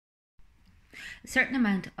A certain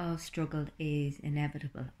amount of struggle is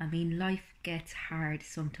inevitable. I mean, life gets hard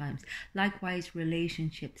sometimes. Likewise,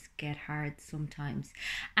 relationships get hard sometimes.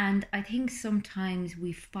 And I think sometimes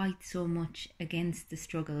we fight so much against the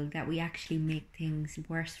struggle that we actually make things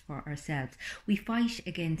worse for ourselves. We fight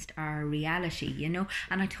against our reality.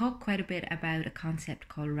 And I talk quite a bit about a concept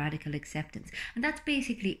called radical acceptance. And that's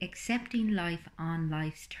basically accepting life on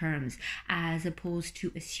life's terms as opposed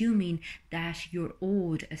to assuming that you're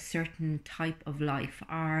owed a certain type of life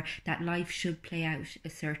or that life should play out a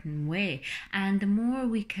certain way. And the more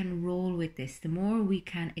we can roll with this, the more we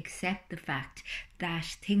can accept the fact that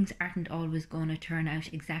things aren't always going to turn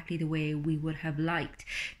out exactly the way we would have liked,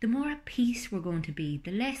 the more at peace we're going to be,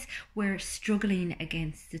 the less we're struggling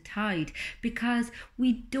against the tide, because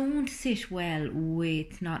we don't sit well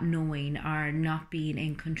with not knowing or not being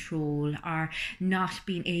in control or not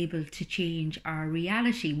being able to change our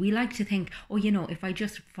reality. We like to think, if I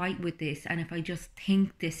just fight with this and if I just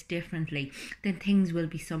think this differently, then things will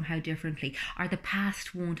be somehow differently, or the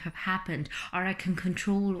past won't have happened, or I can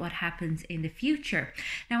control what happens in the future.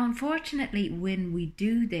 Now, unfortunately, when we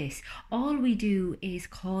do this, all we do is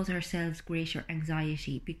cause ourselves greater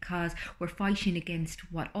anxiety because we're fighting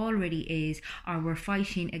against what already is, or we're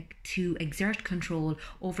fighting to exert control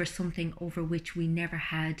over something over which we never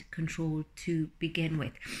had control to begin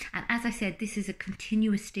with. And as I said, this is a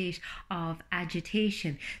continuous state of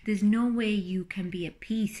agitation. There's no way you can be at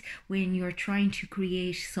peace when you're trying to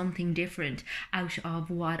create something different out of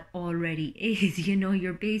what already is.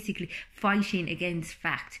 You're basically fighting against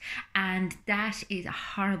fact, and that is a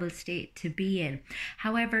horrible state to be in.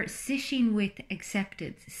 However, sitting with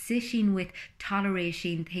acceptance, sitting with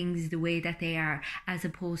tolerating things the way that they are as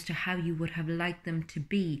opposed to how you would have liked them to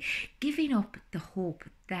be, giving up the hope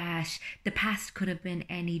that the past could have been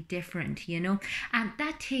any different, and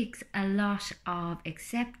that takes a lot of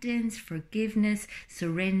acceptance, forgiveness,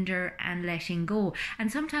 surrender and letting go. And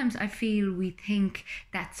sometimes I feel we think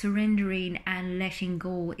that surrendering and letting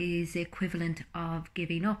go is the equivalent of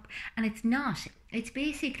giving up, and it's not. It's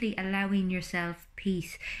basically allowing yourself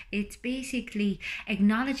peace. It's basically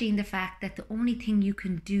acknowledging the fact that the only thing you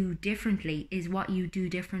can do differently is what you do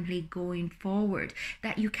differently going forward.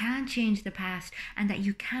 That you can't change the past and that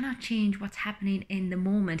you cannot change what's happening in the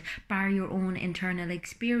moment bar your own internal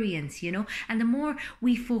experience, And the more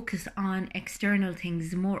we focus on external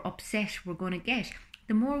things, the more upset we're going to get.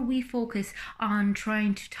 The more we focus on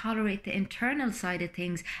trying to tolerate the internal side of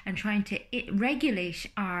things and trying to regulate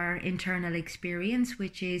our internal experience,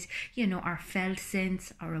 which is, our felt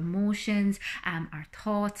sense, our emotions, our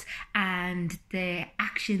thoughts, and the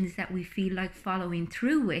actions that we feel like following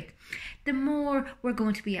through with, the more we're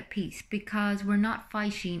going to be at peace because we're not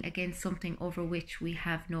fighting against something over which we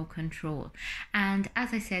have no control. And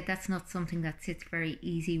as I said, that's not something that sits very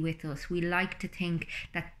easy with us. We like to think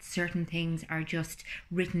that certain things are just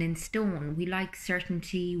written in stone. We like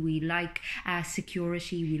certainty, we like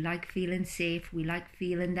security, we like feeling safe, we like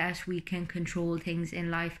feeling that we can control things in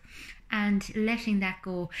life. And letting that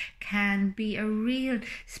go can be a real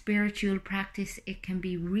spiritual practice. It can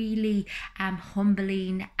be really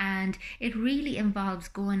humbling, and it really involves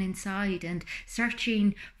going inside and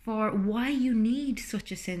searching for why you need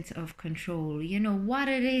such a sense of control. What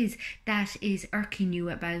it is that is irking you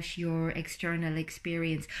about your external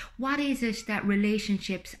experience. What is it that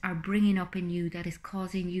relationships are bringing up in you that is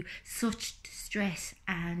causing you such stress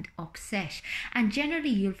and upset? And generally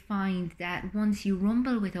you'll find that once you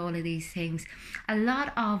rumble with all of these things, a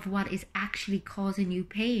lot of what is actually causing you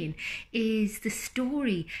pain is the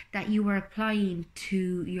story that you are applying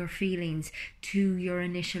to your feelings, to your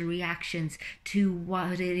initial reactions, to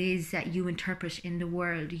what it is that you interpret in the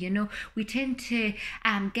world. We tend to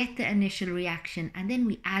get the initial reaction and then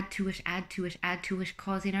we add to it,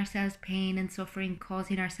 causing ourselves pain and suffering,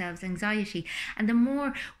 causing ourselves anxiety. And the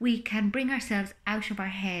more we can bring ourselves out of our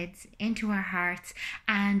heads into our hearts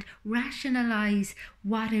and rationalize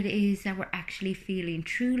what it is that we're actually feeling,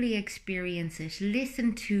 truly experience it,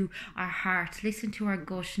 listen to our heart, listen to our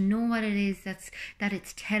gut, know what it is that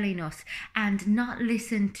it's telling us, and not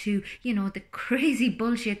listen to the crazy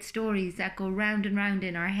bullshit stories that go round and round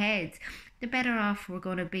in our heads, the better off we're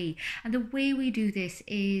going to be. And the way we do this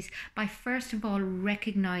is by first of all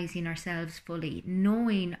recognizing ourselves fully,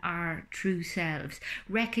 knowing our true selves,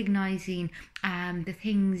 recognizing the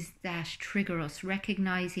things that trigger us,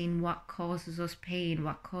 recognizing what causes us pain,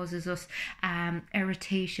 what causes us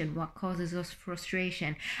irritation, what causes us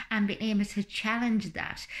frustration, and being able to challenge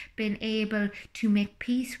that, being able to make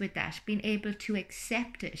peace with that, being able to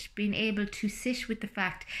accept it, being able to sit with the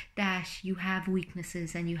fact that you have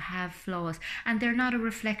weaknesses and you have flaws us, and they're not a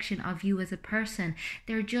reflection of you as a person.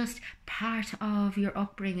 They're just part of your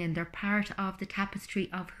upbringing. They're part of the tapestry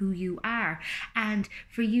of who you are. And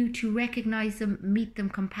for you to recognize them, meet them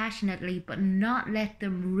compassionately, but not let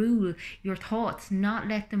them rule your thoughts, not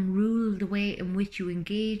let them rule the way in which you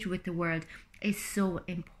engage with the world, is so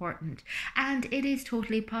important. And it is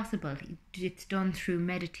totally possible. It's done through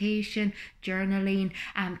meditation, journaling,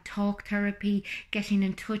 talk therapy, getting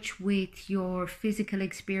in touch with your physical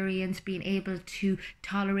experience, being able to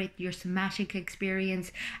tolerate your somatic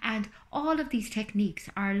experience. And all of these techniques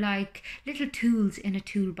are like little tools in a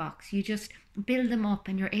toolbox. You just build them up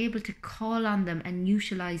and you're able to call on them and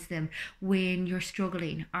utilize them when you're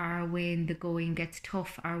struggling, or when the going gets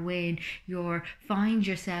tough, or when you find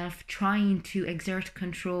yourself trying to exert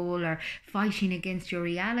control or fighting against your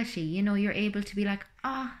reality. You're able to be like,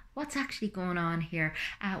 what's actually going on here?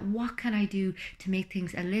 What can I do to make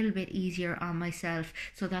things a little bit easier on myself,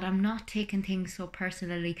 so that I'm not taking things so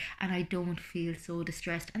personally and I don't feel so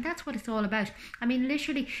distressed? And that's what it's all about. I mean,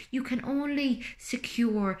 literally, you can only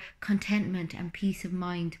secure contentment and peace of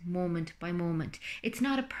mind moment by moment. It's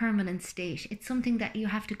not a permanent state. It's something that you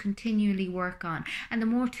have to continually work on. And the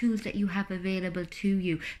more tools that you have available to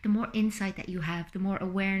you, the more insight that you have, the more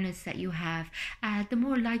awareness that you have, the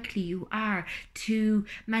more likely you are to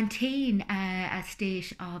maintain a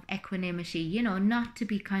state of equanimity, not to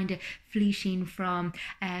be kind of fleeting from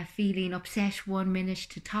feeling upset one minute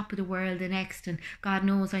to top of the world the next. And God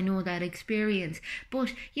knows I know that experience.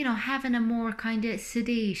 But, having a more kind of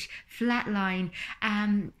sedate, flatline,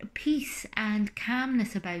 peace and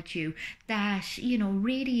calmness about you that,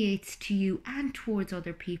 radiates to you and towards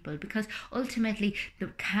other people. Because ultimately, the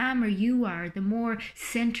calmer you are, the more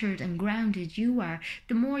centered and grounded you are,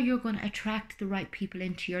 the more you're going to attract the right people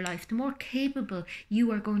into your life, the more capable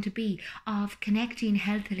you are going to be of connecting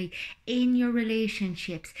healthily in your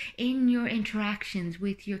relationships, in your interactions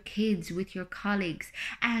with your kids, with your colleagues,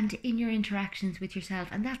 and in your interactions with yourself.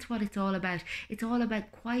 And that's what it's all about. It's all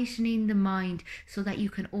about quietening the mind so that you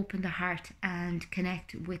can open the heart and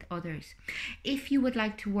connect with others. If you would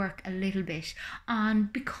like to work a little bit on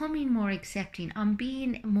becoming more accepting, on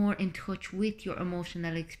being more in touch with your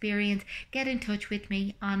emotional experience, get in touch with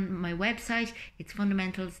me on my website. It's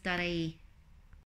fundamentals.ie.